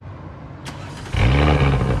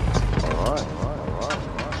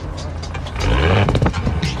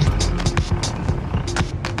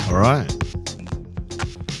right.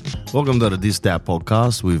 Welcome to the This That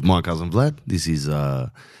podcast with my cousin Vlad. This is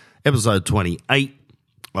episode 28,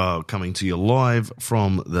 coming to you live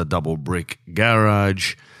from the Double Brick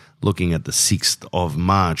Garage, looking at the 6th of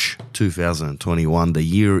March 2021. The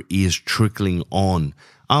year is trickling on.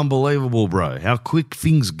 Unbelievable, bro. How quick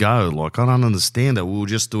things go. Like, I don't understand it. We were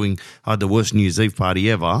just doing the worst New Year's Eve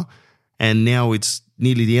party ever, and now it's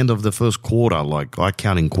nearly the end of the first quarter. Like, I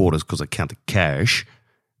count in quarters because I count the cash,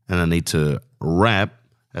 and I need to wrap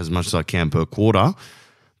as much as I can per quarter.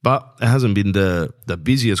 But it hasn't been the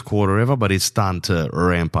busiest quarter ever, but it's starting to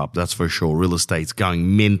ramp up, that's for sure. Real estate's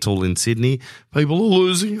going mental in Sydney. People are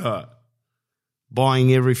losing it.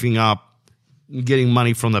 Buying everything up, getting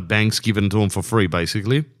money from the banks given to them for free,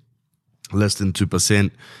 basically. Less than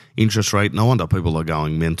 2% interest rate. No wonder people are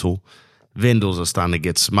going mental. Vendors are starting to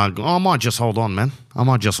get smug. Oh, I might just hold on, man. I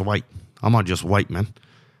might just wait, man.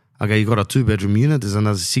 Okay, you got a 2-bedroom unit. There's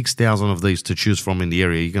another 6,000 of these to choose from in the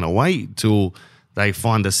area. You're going to wait till they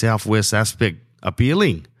find the southwest aspect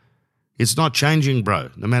appealing. It's not changing,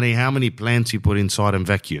 bro. No matter how many plants you put inside and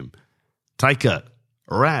vacuum. Take it,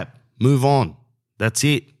 wrap, move on. That's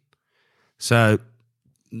it. So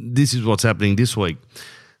this is what's happening this week.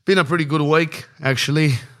 Been a pretty good week,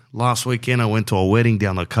 actually. Last weekend I went to a wedding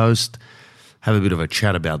down the coast. Have a bit of a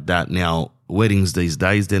chat about that. Now, weddings these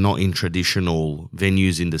days, they're not in traditional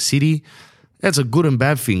venues in the city. That's a good and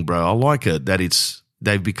bad thing, bro. I like it that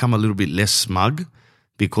they've become a little bit less smug,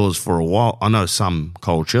 because for a while, I know some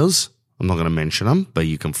cultures, I'm not going to mention them, but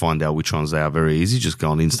you can find out which ones they are very easy. Just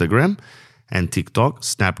go on Instagram and TikTok,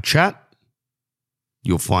 Snapchat.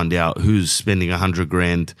 You'll find out who's spending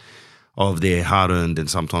 $100,000 of their hard-earned and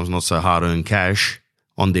sometimes not so hard-earned cash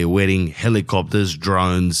on their wedding. Helicopters,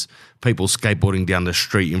 drones, people skateboarding down the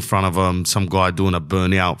street in front of them, some guy doing a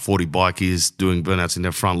burnout, 40 bikies doing burnouts in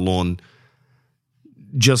their front lawn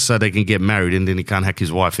just so they can get married, and then he can't hack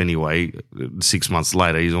his wife anyway 6 months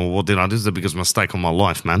later. He's like, well, this is the biggest mistake of my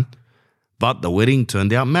life, man. But the wedding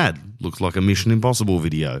turned out mad. Looks like a Mission Impossible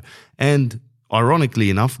video. And ironically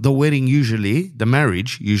enough, the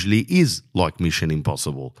marriage usually is like Mission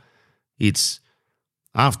Impossible. It's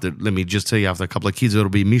let me just tell you, after a couple of kids, it'll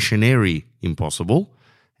be missionary impossible,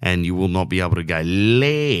 and you will not be able to go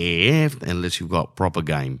left unless you've got proper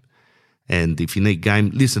game. And if you need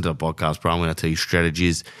game, listen to the podcast, bro. I'm going to tell you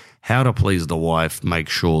strategies, how to please the wife, make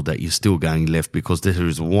sure that you're still going left, because there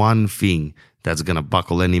is one thing that's going to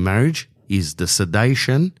buckle any marriage is the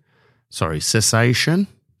cessation. Sedation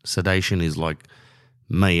is like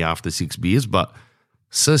me after 6 beers, but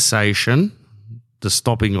cessation, the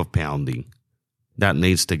stopping of pounding, that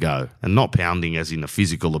needs to go. And not pounding as in a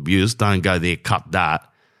physical abuse. Don't go there, cut that.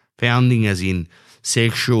 Pounding as in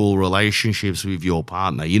sexual relationships with your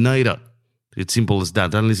partner. You need it. It's simple as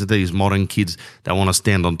that. Don't listen to these modern kids that want to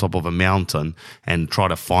stand on top of a mountain and try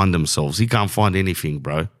to find themselves. He can't find anything,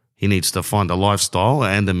 bro. He needs to find a lifestyle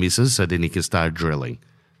and a missus so then he can start drilling.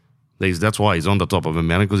 That's why he's on the top of a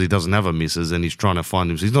mountain, because he doesn't have a missus and he's trying to find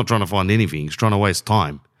himself. He's not trying to find anything. He's trying to waste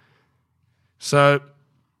time. So,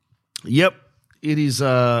 yep, it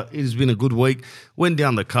has been a good week. Went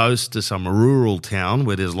down the coast to some rural town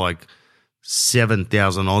where there's like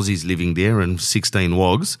 7,000 Aussies living there and 16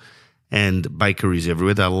 wogs, and bakeries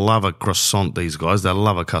everywhere. They love a croissant, these guys. They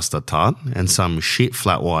love a custard tart and some shit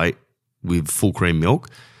flat white with full cream milk.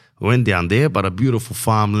 Went down there, but a beautiful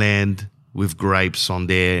farmland with grapes on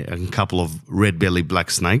there and a couple of red-bellied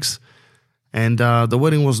black snakes. And the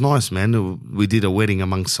wedding was nice, man. We did a wedding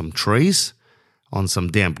amongst some trees on some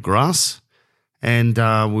damp grass, and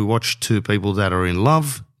we watched two people that are in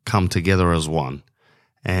love come together as one.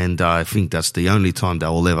 And I think that's the only time they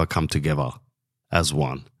will ever come together as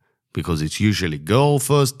one, because it's usually girl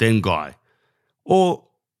first, then guy. Or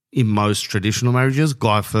in most traditional marriages,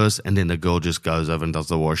 guy first, and then the girl just goes over and does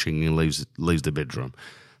the washing and leaves the bedroom.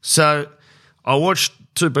 So I watched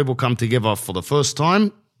two people come together for the first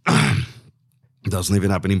time. It doesn't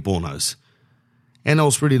even happen in pornos. And it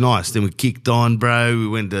was pretty nice. Then we kicked on, bro. We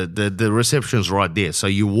went, the reception's right there. So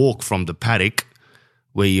you walk from the paddock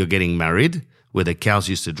where you're getting married, where the cows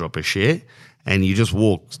used to drop a share, and you just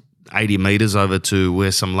walk 80 meters over to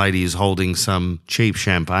where some lady is holding some cheap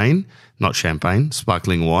sparkling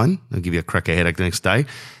wine. They'll give you a cracker headache the next day,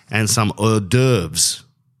 and some hors d'oeuvres.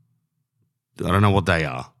 I don't know what they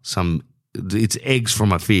are. It's eggs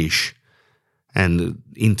from a fish and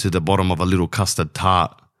into the bottom of a little custard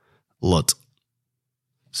tartlet.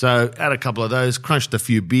 So had a couple of those, crunched a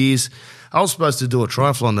few beers. I was supposed to do a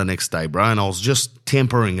triathlon the next day, bro, and I was just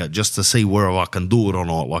tempering it just to see whether I can do it or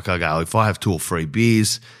not. Like I go, if I have 2 or 3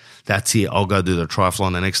 beers, that's it. I'll go do the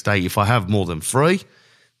triathlon the next day. If I have more than 3,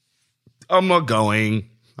 I'm not going.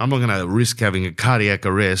 I'm not going to risk having a cardiac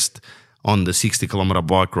arrest on the 60-kilometer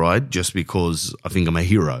bike ride just because I think I'm a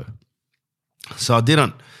hero. So I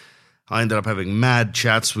didn't. I ended up having mad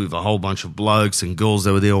chats with a whole bunch of blokes and girls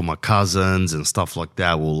that were there, all my cousins and stuff like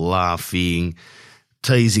that. We're laughing,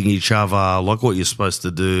 teasing each other, like what you're supposed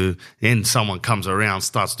to do. Then someone comes around,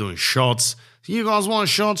 starts doing shots. You guys want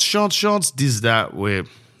shots, this, that. We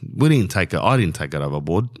didn't take it. I didn't take it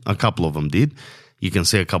overboard. A couple of them did. You can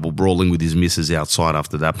see a couple brawling with his missus outside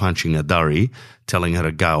after that, punching a durry, telling her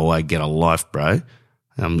to go away, get a life, bro.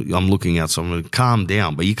 I'm looking at someone, calm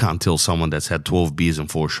down, but you can't tell someone that's had 12 beers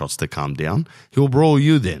and 4 shots to calm down. He'll brawl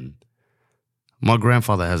you then. My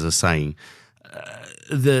grandfather has a saying,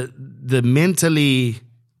 the mentally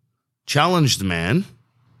challenged man,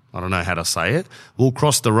 I don't know how to say it, will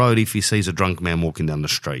cross the road if he sees a drunk man walking down the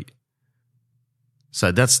street.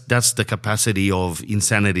 So that's the capacity of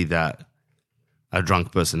insanity that a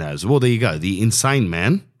drunk person has. Well, there you go. The insane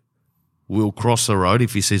man will cross the road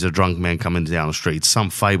if he sees a drunk man coming down the street. Some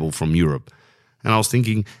fable from Europe. And I was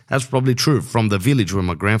thinking, that's probably true. From the village where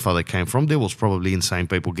my grandfather came from, there was probably insane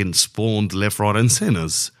people getting spawned left, right and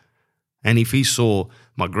centers. And if he saw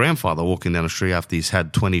my grandfather walking down the street after he's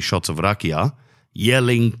had 20 shots of rakia,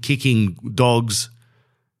 yelling, kicking dogs,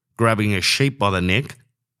 grabbing a sheep by the neck,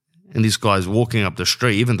 and this guy's walking up the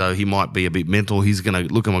street, even though he might be a bit mental, he's going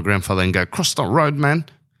to look at my grandfather and go, cross the road, man.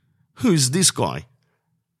 Who's this guy?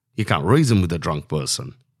 You can't reason with a drunk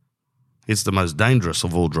person. It's the most dangerous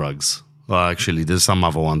of all drugs. Well, actually, there's some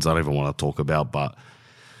other ones I don't even want to talk about, but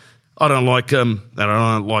I don't like them, and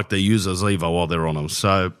I don't like the users either while they're on them.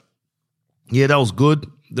 So, yeah, that was good.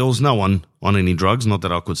 There was no one on any drugs, not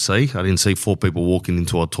that I could see. I didn't see 4 people walking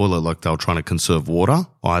into a toilet like they were trying to conserve water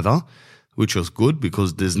either, which was good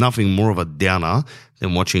because there's nothing more of a downer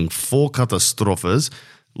than watching 4 catastrofes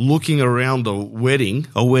looking around a wedding,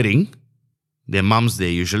 their mum's there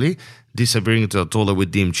usually, disappearing into a toilet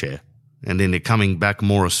with dim chair. And then they're coming back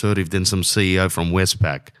more assertive than some CEO from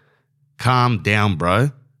Westpac. Calm down,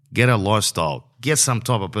 bro. Get a lifestyle. Get some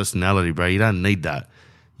type of personality, bro. You don't need that.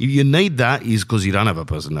 If you need that is because you don't have a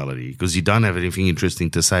personality, because you don't have anything interesting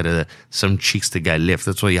to say to some chicks to go left.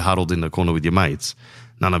 That's why you're huddled in the corner with your mates.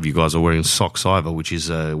 None of you guys are wearing socks either, which is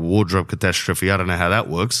a wardrobe catastrophe. I don't know how that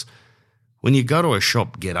works. When you go to a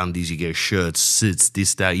shop, get undies, you get shirts, suits,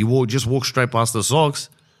 this, that. You just walk straight past the socks.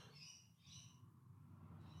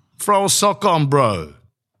 Throw a sock on, bro.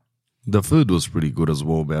 The food was pretty good as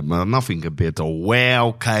well, man. Nothing compared to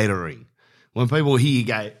Wow Catering. When people hear you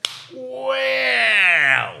go,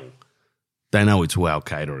 wow, they know it's Wow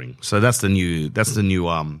Catering. So that's the new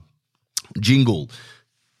jingle.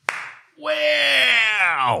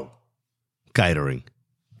 Wow Catering.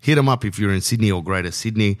 Hit them up if you're in Sydney or Greater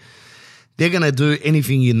Sydney. They're going to do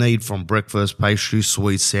anything you need from breakfast, pastries,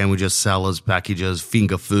 sweets, sandwiches, salads, packages,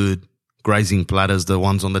 finger food, grazing platters, the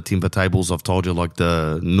ones on the timber tables I've told you, like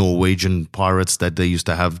the Norwegian pirates that they used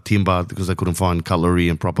to have timber because they couldn't find cutlery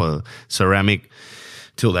and proper ceramic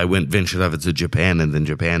till they ventured over to Japan, and then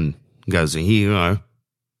Japan goes, here you go.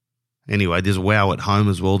 Anyway, there's Wow at home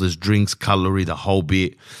as well. There's drinks, cutlery, the whole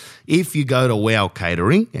bit. If you go to Wow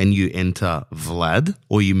Catering and you enter Vlad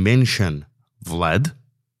or you mention Vlad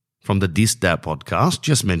from the This That podcast,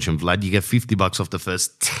 just mention Vlad, you get $50 off the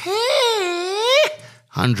first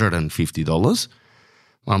 $150.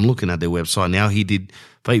 I'm looking at their website now.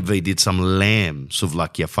 Pete V did some lamb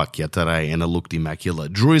souvlakia fakia today and it looked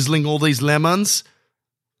immaculate. Drizzling all these lemons,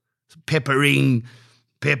 peppering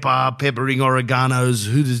oreganos,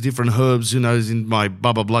 there's different herbs, in my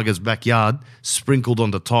Bubba Blugger's backyard, sprinkled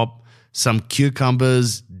on the top, some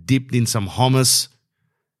cucumbers, dipped in some hummus,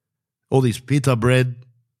 all this pita bread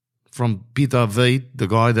from Pita V, the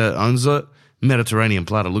guy that owns it, Mediterranean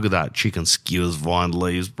platter, look at that, chicken skewers, vine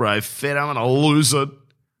leaves, bro, fed, I'm going to lose it.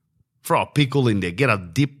 Throw a pickle in there, get a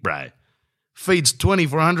dip, bro. Feeds 20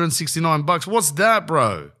 for $169. What's that,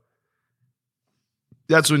 bro?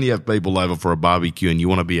 That's when you have people over for a barbecue and you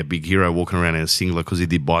want to be a big hero walking around in a singlet because he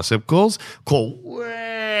did bicep curls. Call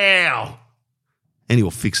wow. And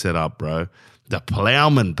he'll fix that up, bro. The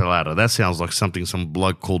Plowman platter. That sounds like something some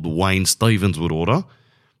bloke called Wayne Stevens would order.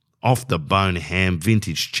 Off the bone ham,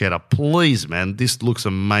 vintage cheddar. Please, man, this looks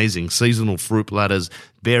amazing. Seasonal fruit platters,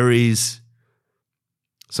 berries,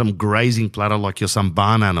 some grazing platter like you're some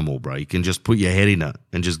barn animal, bro. You can just put your head in it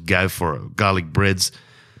and just go for it. Garlic breads.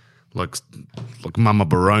 Like Mama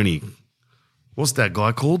Baroni. What's that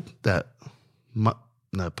guy called? Papa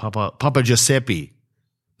Giuseppe.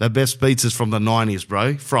 The best pizzas from the 90s,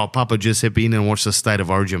 bro. Throw Papa Giuseppe in and watch the State of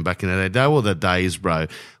Origin back in the day. They were the days, bro.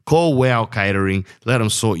 Call Wow Catering. Let them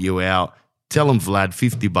sort you out. Tell them Vlad,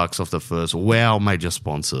 $50 off the first. Wow, major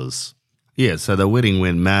sponsors. Yeah, so the wedding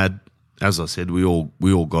went mad. As I said, we all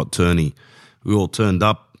got turny. We all turned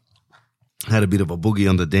up, had a bit of a boogie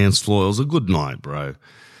on the dance floor. It was a good night, bro.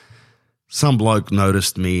 Some bloke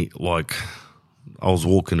noticed me, like I was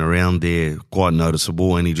walking around there, quite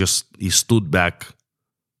noticeable, and he stood back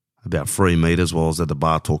about 3 meters while I was at the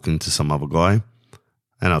bar talking to some other guy.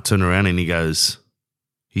 And I turn around and he's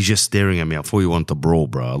just staring at me. I thought you want to brawl,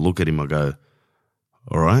 bro. I look at him, I go,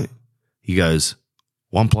 all right. He goes,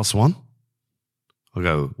 1 + 1? I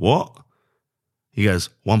go, what? He goes,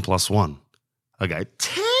 1 + 1. I go,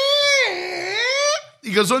 10.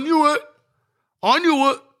 He goes, I knew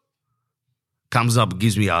it. Comes up,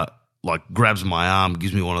 gives me grabs my arm,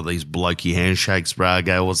 gives me one of these blokey handshakes, bro. I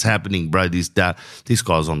go, what's happening, bro? This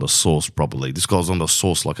guy's on the sauce properly. This guy's on the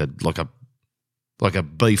sauce like a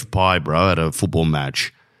beef pie, bro, at a football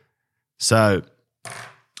match. So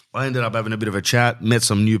I ended up having a bit of a chat, met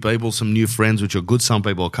some new people, some new friends, which are good. Some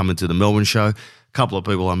people are coming to the Melbourne show. A couple of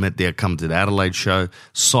people I met there come to the Adelaide show.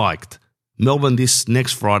 Psyched. Melbourne this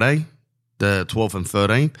next Friday, the 12th and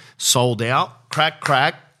 13th, sold out.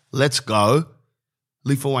 Crack. Let's go.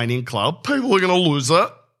 Lithuanian club. People are going to lose it.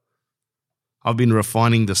 I've been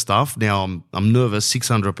refining the stuff. Now I'm nervous.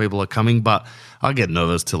 600 people are coming, but I get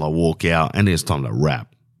nervous till I walk out and it's time to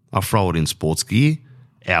wrap. I throw it in sports gear,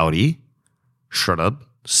 Audi, shredded,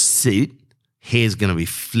 seat, hair's going to be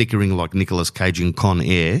flickering like Nicolas Cage in Con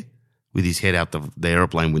Air with his head out the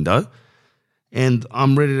aeroplane window. And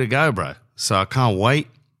I'm ready to go, bro. So I can't wait.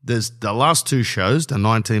 There's the last 2 shows, the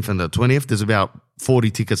 19th and the 20th. There's about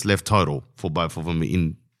 40 tickets left total for both of them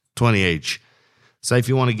in 20 each. So if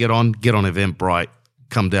you want to get on Eventbrite,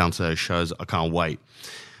 come down to those shows. I can't wait.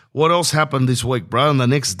 What else happened this week, bro? And the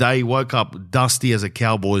next day, woke up dusty as a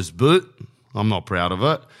Cowboys boot. I'm not proud of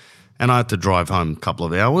it. And I had to drive home a couple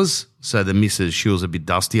of hours. So the missus, she was a bit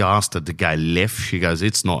dusty. I asked her to go left. She goes,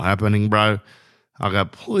 it's not happening, bro. I go,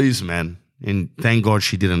 please, man. And thank God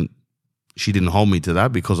she didn't hold me to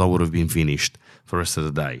that because I would have been finished for the rest of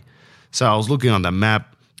the day. So I was looking on the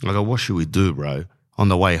map. I go, what should we do, bro? On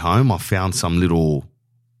the way home, I found some little,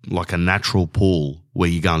 like a natural pool where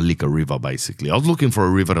you go and lick a river, basically. I was looking for a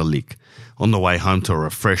river to lick on the way home to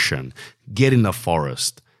refresh and get in the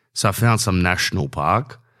forest. So I found some national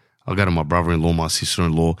park. I go to my brother-in-law, my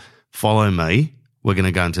sister-in-law, follow me. We're going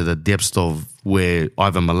to go into the depths of where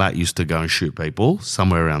Ivan Milat used to go and shoot people,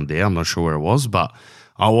 somewhere around there. I'm not sure where it was, but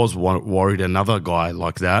I was worried another guy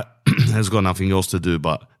like that has got nothing else to do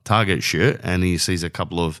but target shoot, and he sees a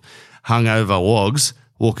couple of hungover wogs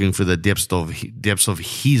walking through the depths of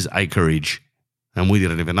his acreage, and we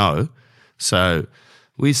didn't even know. So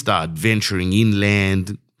we start venturing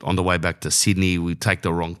inland on the way back to Sydney. We take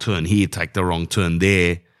the wrong turn here, take the wrong turn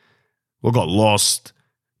there. We got lost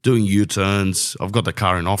doing U-turns. I've got the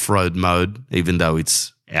car in off-road mode, even though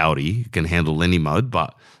it's Audi. It can handle any mode,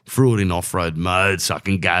 but threw it in off-road mode so I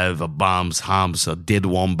can go over bumps, humps, a dead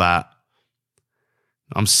wombat.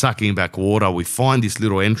 I'm sucking back water. We find this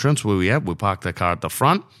little entrance where we park the car at the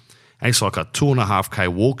front. And it's like a 2.5K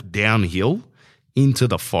walk downhill into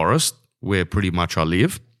the forest where pretty much I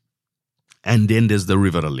live. And then there's the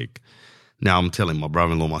river to lick. Now I'm telling my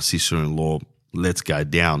brother-in-law, my sister-in-law, let's go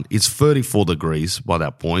down. It's 34 degrees by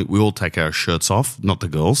that point. We all take our shirts off, not the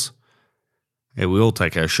girls. And we all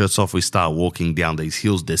take our shirts off. We start walking down these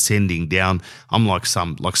hills, descending down. I'm like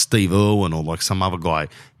Steve Irwin or like some other guy,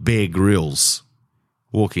 Bear Grylls.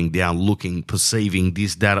 Walking down, looking, perceiving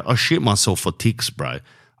this, that. I shit myself for ticks, bro.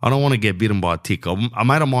 I don't want to get bitten by a tick. A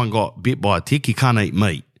mate of mine got bit by a tick. He can't eat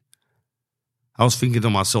meat. I was thinking to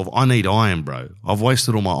myself, I need iron, bro. I've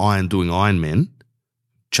wasted all my iron doing Ironman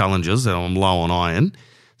challenges and I'm low on iron.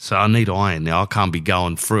 So I need iron. Now I can't be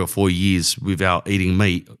going 3 or 4 years without eating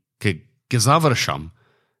meat.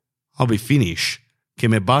 I'll be finished.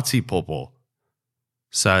 Kemebatsi popo.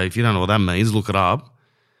 So if you don't know what that means, look it up.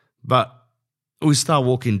 But we start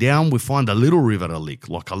walking down, we find a little river to lick,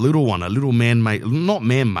 like a little one, a little man-made, not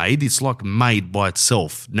man-made, it's like made by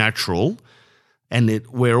itself, natural. And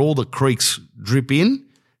where all the creeks drip in,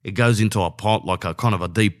 it goes into a pot, like a kind of a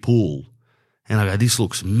deep pool. And I go, this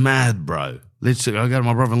looks mad, bro. I go to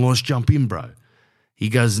my brother-in-law, let's jump in, bro. He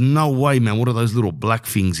goes, no way, man, what are those little black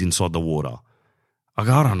things inside the water? I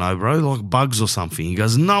go, I don't know, bro, like bugs or something. He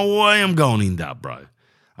goes, no way I'm going in that, bro.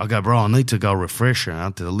 I go, bro, I need to go refresh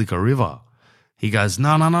out to the Liquor River. He goes,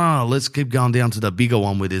 no, let's keep going down to the bigger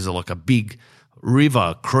one where there's like a big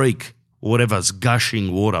river, creek, whatever's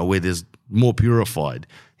gushing water where there's more purified.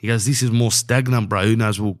 He goes, this is more stagnant, bro. Who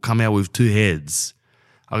knows, we'll come out with 2 heads.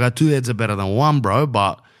 I go, 2 heads are better than 1, bro,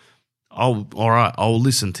 but all right, I'll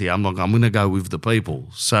listen to you. I'm going to go with the people.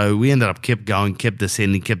 So we ended up kept going, kept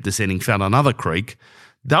descending, found another creek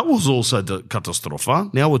That was also the catastrophe.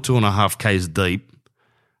 Now we're 2.5 Ks deep,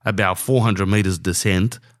 about 400 meters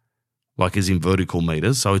descent, like as in vertical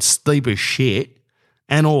meters. So it's steep as shit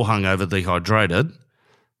and all hungover, dehydrated.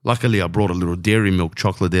 Luckily, I brought a little dairy milk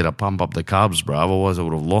chocolate there to pump up the carbs, bro. Otherwise, I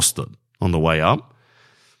would have lost it on the way up.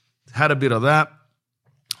 Had a bit of that.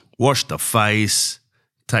 Wash the face,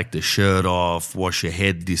 take the shirt off, wash your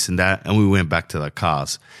head, this and that, and we went back to the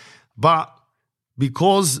cars. But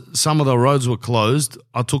because some of the roads were closed,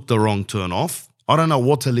 I took the wrong turn off. I don't know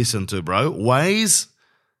what to listen to, bro. Waze,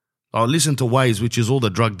 I listen to Waze, which is all the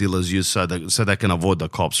drug dealers use so they can avoid the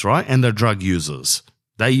cops, right? And the drug users.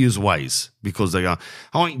 They use Waze because they go,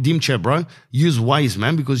 oh, Dimche, bro, use Waze,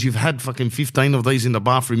 man, because you've had fucking 15 of these in the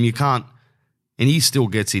bathroom. You can't. And he still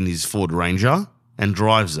gets in his Ford Ranger and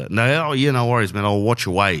drives it. No, oh, yeah, no worries, man. I'll watch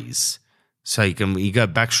Waze. So you go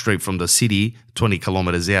back street from the city, 20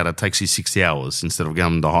 kilometers out. It takes you 60 hours instead of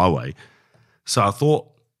going on the highway. So I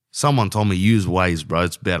thought, someone told me use Waze, bro.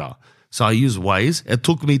 It's better. So I used Waze. It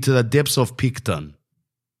took me to the depths of Picton.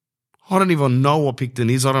 I don't even know what Picton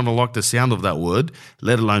is. I don't like the sound of that word,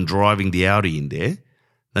 let alone driving the Audi in there.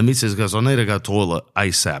 The missus goes, I need to go toilet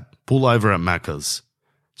ASAP. Pull over at Macca's.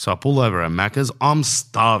 So I pull over at Macca's. I'm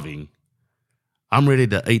starving. I'm ready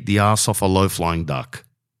to eat the ass off a low-flying duck.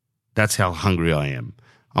 That's how hungry I am.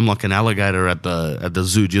 I'm like an alligator at the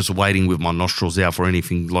zoo just waiting with my nostrils out for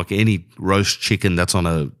anything, like any roast chicken that's on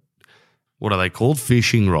a, what are they called?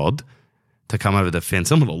 Fishing rod to come over the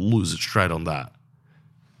fence. I'm going to lose it straight on that.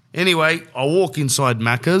 Anyway, I walk inside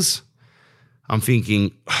Macca's. I'm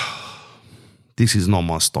thinking, this is not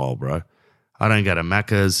my style, bro. I don't go to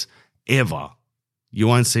Macca's ever. You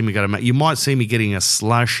won't see me go to Macca's. You might see me getting a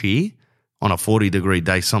slushie on a 40-degree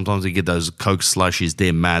day. Sometimes you get those Coke slushies.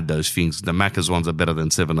 They're mad, those things. The Macca's ones are better than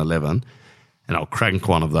 7-Eleven, and I'll crank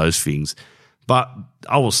one of those things. But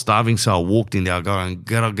I was starving, so I walked in there. I go,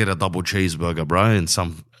 I'll get a double cheeseburger, bro, and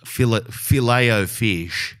some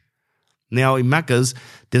Filet-O-Fish. Now, in Macca's,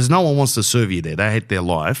 there's no one wants to serve you there. They hate their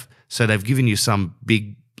life. So they've given you some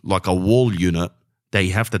big, like a wall unit that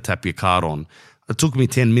you have to tap your card on. It took me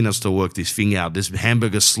 10 minutes to work this thing out. This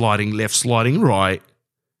hamburger sliding left, sliding right.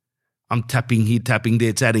 I'm tapping here, tapping there.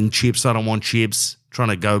 It's adding chips. I don't want chips. Trying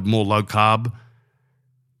to go more low carb.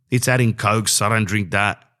 It's adding Cokes. I don't drink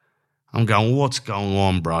that. I'm going, what's going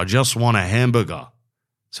on, bro? I just want a hamburger.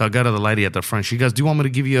 So I go to the lady at the front. She goes, do you want me to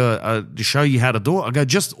give you to show you how to do it? I go,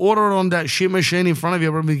 just order it on that shit machine in front of you.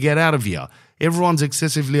 Let me get out of here. Everyone's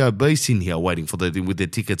excessively obese in here waiting for with their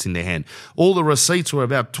tickets in their hand. All the receipts were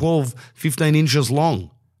about 12, 15 inches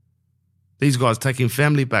long. These guys taking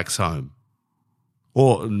family packs home.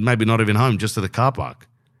 Or maybe not even home, just to the car park.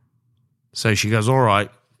 So she goes, all right,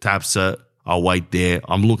 taps it. I'll wait there.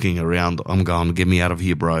 I'm looking around. I'm going, get me out of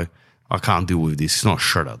here, bro. I can't deal with this. It's not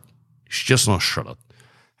shredded. It's just not shredded.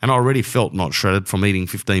 And I already felt not shredded from eating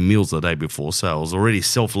 15 meals the day before, so I was already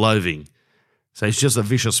self-loathing. So it's just a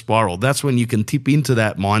vicious spiral. That's when you can tip into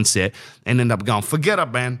that mindset and end up going, forget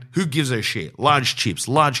it, man. Who gives a shit? Large chips,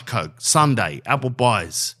 large Coke, sundae, apple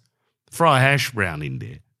pies, fry a hash brown in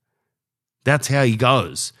there. That's how he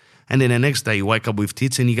goes. And then the next day you wake up with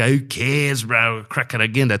tits and you go, who cares, bro? Crack it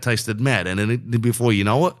again. That tasted mad. And then before you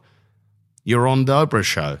know it, you're on the Oprah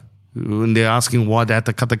show. And they're asking why they had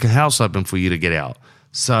to cut the house open for you to get out.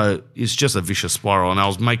 So it's just a vicious spiral, and I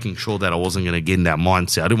was making sure that I wasn't going to get in that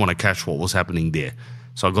mindset. I didn't want to catch what was happening there.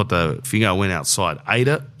 So I got the thing, I went outside, ate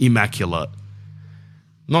it, immaculate.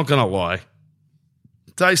 Not going to lie.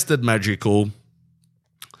 Tasted magical.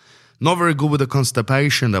 Not very good with the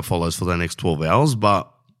constipation that follows for the next 12 hours,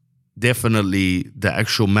 but definitely the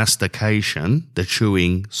actual mastication, the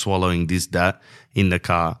chewing, swallowing this, that in the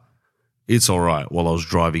car, it's all right while I was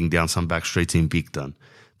driving down some back streets in Picton.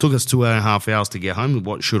 Took us 2.5 hours to get home,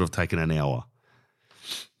 what should have taken an hour.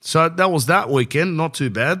 So that was that weekend, not too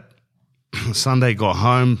bad. Sunday got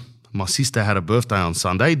home. My sister had a birthday on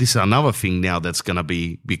Sunday. This is another thing now that's going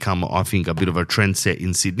to become, I think, a bit of a trend set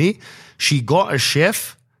in Sydney. She got a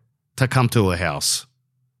chef to come to her house.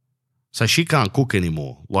 So she can't cook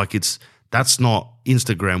anymore. Like that's not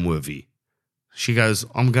Instagram worthy. She goes,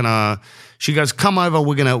 come over,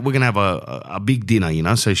 we're gonna have a big dinner, you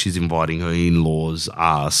know. So she's inviting her in-laws,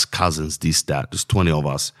 us, cousins, this, that. There's 20 of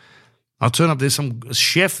us. I turn up, there's some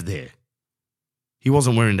chef there. He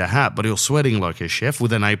wasn't wearing the hat, but he was sweating like a chef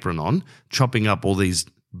with an apron on, chopping up all these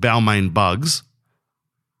Balmain bugs.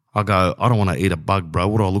 I go, I don't want to eat a bug, bro.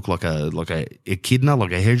 What do I look like, a echidna,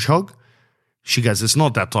 like a hedgehog? She goes, it's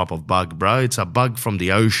not that type of bug, bro. It's a bug from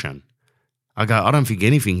the ocean. I go, I don't think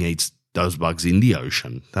anything eats those bugs in the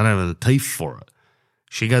ocean. They don't have the teeth for it.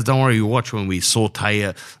 She goes, don't worry, you watch when we saute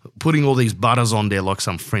it, putting all these butters on there like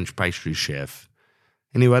some French pastry chef.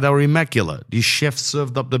 Anyway, they were immaculate. This chef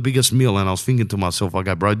served up the biggest meal, and I was thinking to myself, I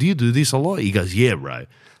go, bro, do you do this a lot? He goes, yeah, bro.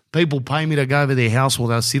 People pay me to go over their house while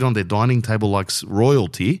they sit on their dining table like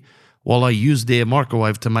royalty while I use their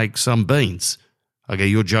microwave to make some beans. I go,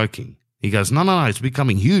 you're joking. He goes, no, it's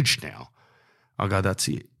becoming huge now. I go, that's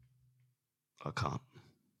it.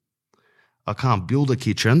 I can't build a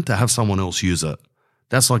kitchen to have someone else use it.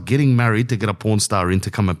 That's like getting married to get a porn star in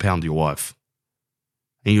to come and pound your wife.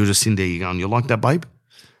 And you're just sitting there, you're going, you like that, babe?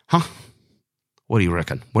 Huh? What do you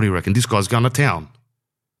reckon? This guy's going to town.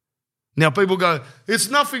 Now people go, it's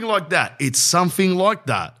nothing like that. It's something like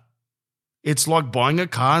that. It's like buying a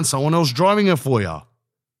car and someone else driving it for you.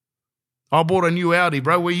 I bought a new Audi,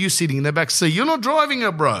 bro. Where you sitting in the back seat? You're not driving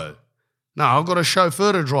it, bro. No, I've got a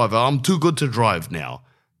chauffeur to drive it. I'm too good to drive now.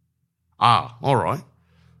 All right.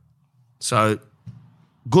 So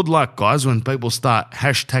good luck, guys, when people start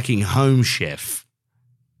hashtagging home chef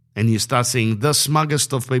and you start seeing the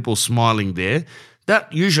smuggest of people smiling there.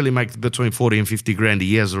 That usually makes between 40 and 50 grand a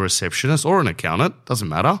year as a receptionist or an accountant. Doesn't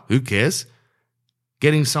matter. Who cares?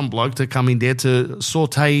 Getting some bloke to come in there to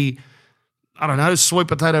saute, I don't know, sweet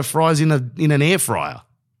potato fries in an air fryer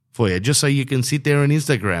for you, just so you can sit there and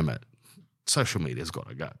Instagram it. Social media's got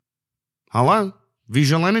to go. Hello,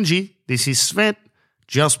 Visual Energy. This is Svet.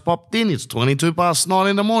 Just popped in. It's 9:22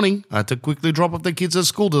 in the morning. I had to quickly drop off the kids at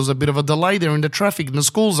school. There was a bit of a delay there in the traffic in the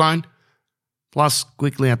school zone. Plus,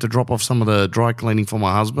 quickly had to drop off some of the dry cleaning for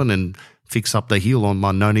my husband and fix up the heel on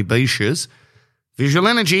my Noni B shoes. Visual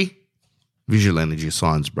Energy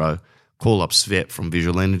signs, bro. Call up Svet from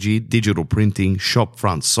Visual Energy. Digital printing, shop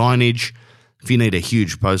front signage. If you need a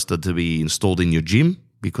huge poster to be installed in your gym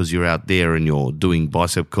because you're out there and you're doing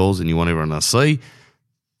bicep curls and you want everyone to see,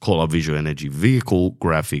 call up Visual Energy. Vehicle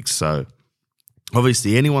graphics. So,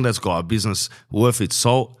 obviously, anyone that's got a business worth its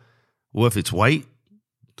salt, worth its weight,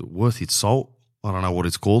 worth its salt, I don't know what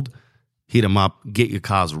it's called. Hit them up. Get your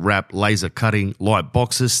cars wrapped, laser cutting, light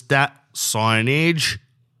boxes, stat, signage.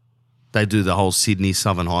 They do the whole Sydney,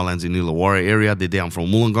 Southern Highlands and Illawarra area. They're down from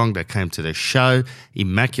Wollongong. They came to the show.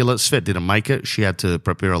 Immaculate. Svet didn't make it. She had to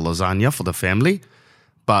prepare a lasagna for the family.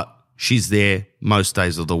 But she's there most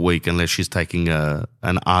days of the week unless she's taking an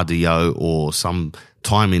RDO or some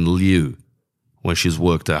time in lieu when she's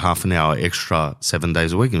worked a half an hour extra 7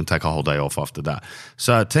 days a week and take a whole day off after that.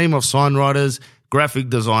 So a team of sign writers, graphic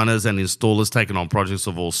designers and installers taking on projects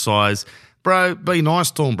of all size. Bro, be nice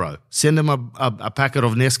to them, bro. Send them a packet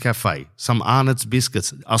of Nescafe, some Arnott's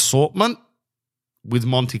biscuits, assortment with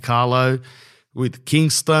Monte Carlo, with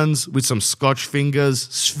Kingstons, with some Scotch fingers.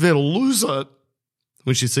 Svet will lose it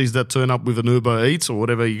when she sees that turn up with an Uber Eats or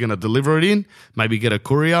whatever you're going to deliver it in. Maybe get a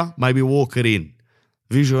courier, maybe walk it in.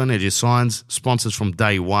 Visual Energy Signs, sponsors from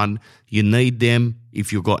day one. You need them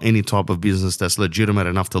if you've got any type of business that's legitimate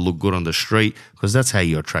enough to look good on the street, because that's how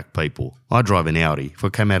you attract people. I drive an Audi. If I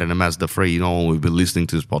came out in a Mazda 3, you know one would be listening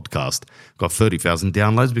to this podcast. Got 30,000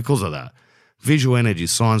 downloads because of that.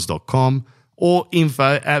 VisualEnergySigns.com or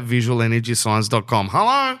info@visualenergysigns.com.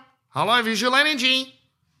 Hello, Visual Energy.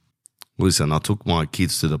 Listen, I took my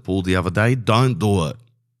kids to the pool the other day. Don't do it.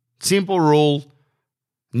 Simple rule.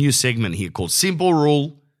 New segment here called Simple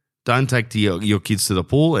Rule. Don't take your kids to the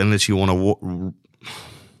pool unless you want to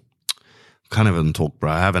Can't even talk,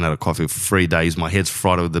 bro. I haven't had a coffee for 3 days. My head's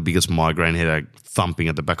fried with the biggest migraine headache thumping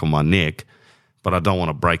at the back of my neck, but I don't want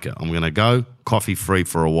to break it. I'm going to go coffee-free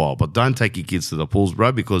for a while. But don't take your kids to the pools,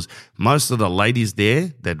 bro, because most of the ladies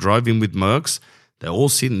there that drove in with Mercs, they're all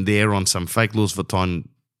sitting there on some fake Louis Vuitton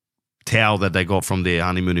towel that they got from their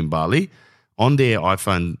honeymoon in Bali, on their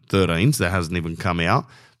iPhone 13s that hasn't even come out,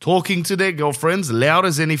 talking to their girlfriends loud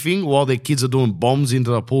as anything while their kids are doing bombs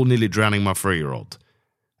into the pool, nearly drowning my 3-year-old.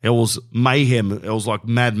 It was mayhem. It was like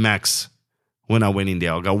Mad Max when I went in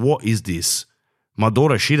there. I go, what is this? My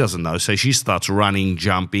daughter, she doesn't know, so she starts running,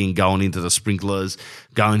 jumping, going into the sprinklers,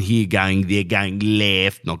 going here, going there, going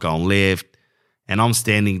left, not going left. And I'm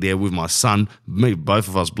standing there with my son, me, both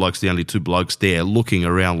of us blokes, the only two blokes there, looking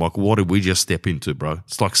around like, what did we just step into, bro?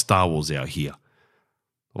 It's like Star Wars out here.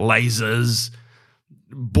 Lasers,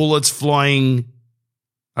 bullets flying.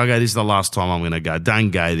 Okay, this is the last time I'm going to go. Don't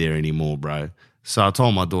go there anymore, bro. So I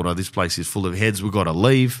told my daughter, this place is full of heads. We've got to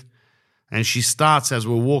leave. And she starts, as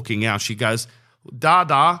we're walking out, she goes,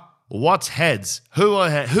 Dada, what's heads?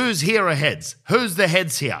 Who's here are heads? Who's the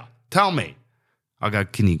heads here? Tell me. I go,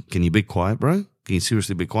 can you be quiet, bro? Can you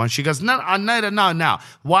seriously be quiet? She goes, no, I need to know now.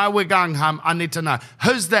 While we're going home, I need to know.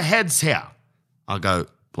 Who's the heads here? I go,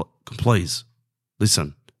 please,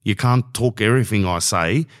 listen, you can't talk everything I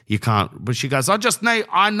say. You can't. But she goes, I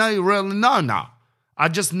know you really know now. I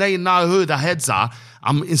just need to know who the heads are.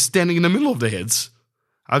 I'm standing in the middle of the heads.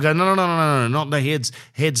 I go, no, not the heads.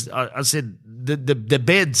 I said, the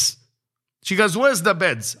beds. She goes, where's the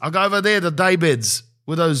beds? I go, over there, the day beds,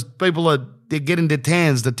 where those people they're getting their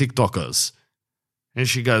tans, the TikTokers. And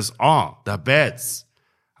she goes, oh, the beds.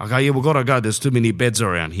 I go, yeah, we've got to go. There's too many beds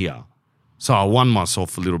around here. So I won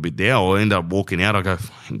myself a little bit there. I'll end up walking out. I go,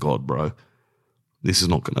 thank God, bro. This is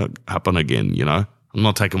not going to happen again, you know. I'm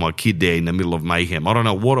not taking my kid there in the middle of mayhem. I don't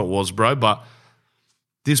know what it was, bro, but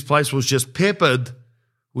this place was just peppered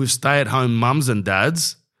with stay-at-home mums and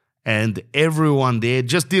dads, and everyone there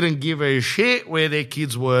just didn't give a shit where their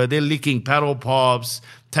kids were. They're licking paddle pops,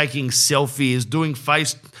 taking selfies,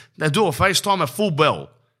 they do a FaceTime at full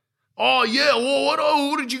bell. Oh, yeah,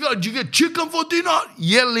 what did you go? Did you get chicken for dinner?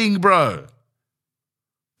 Yelling, bro.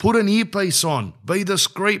 Put an earpiece on. Be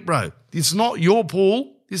discreet, bro. It's not your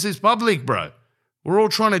pool. This is public, bro. We're all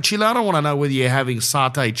trying to chill out. I don't want to know whether you're having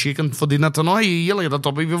satay chicken for dinner tonight. You're yelling at the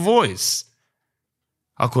top of your voice.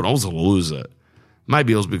 I was a loser.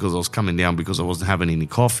 Maybe it was because I was coming down because I wasn't having any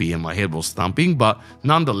coffee and my head was thumping. But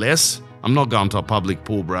nonetheless, I'm not going to a public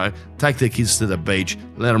pool, bro. Take the kids to the beach.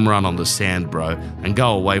 Let them run on the sand, bro. And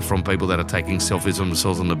go away from people that are taking selfies of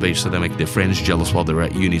themselves on the beach so they make their friends jealous while they're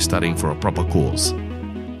at uni studying for a proper course.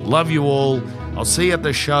 Love you all. I'll see you at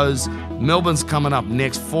the shows. Melbourne's coming up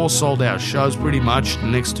next. 4 sold-out shows pretty much. The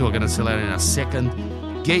next 2 are going to sell out in a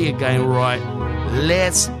second. Get your game right.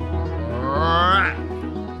 Let's rock.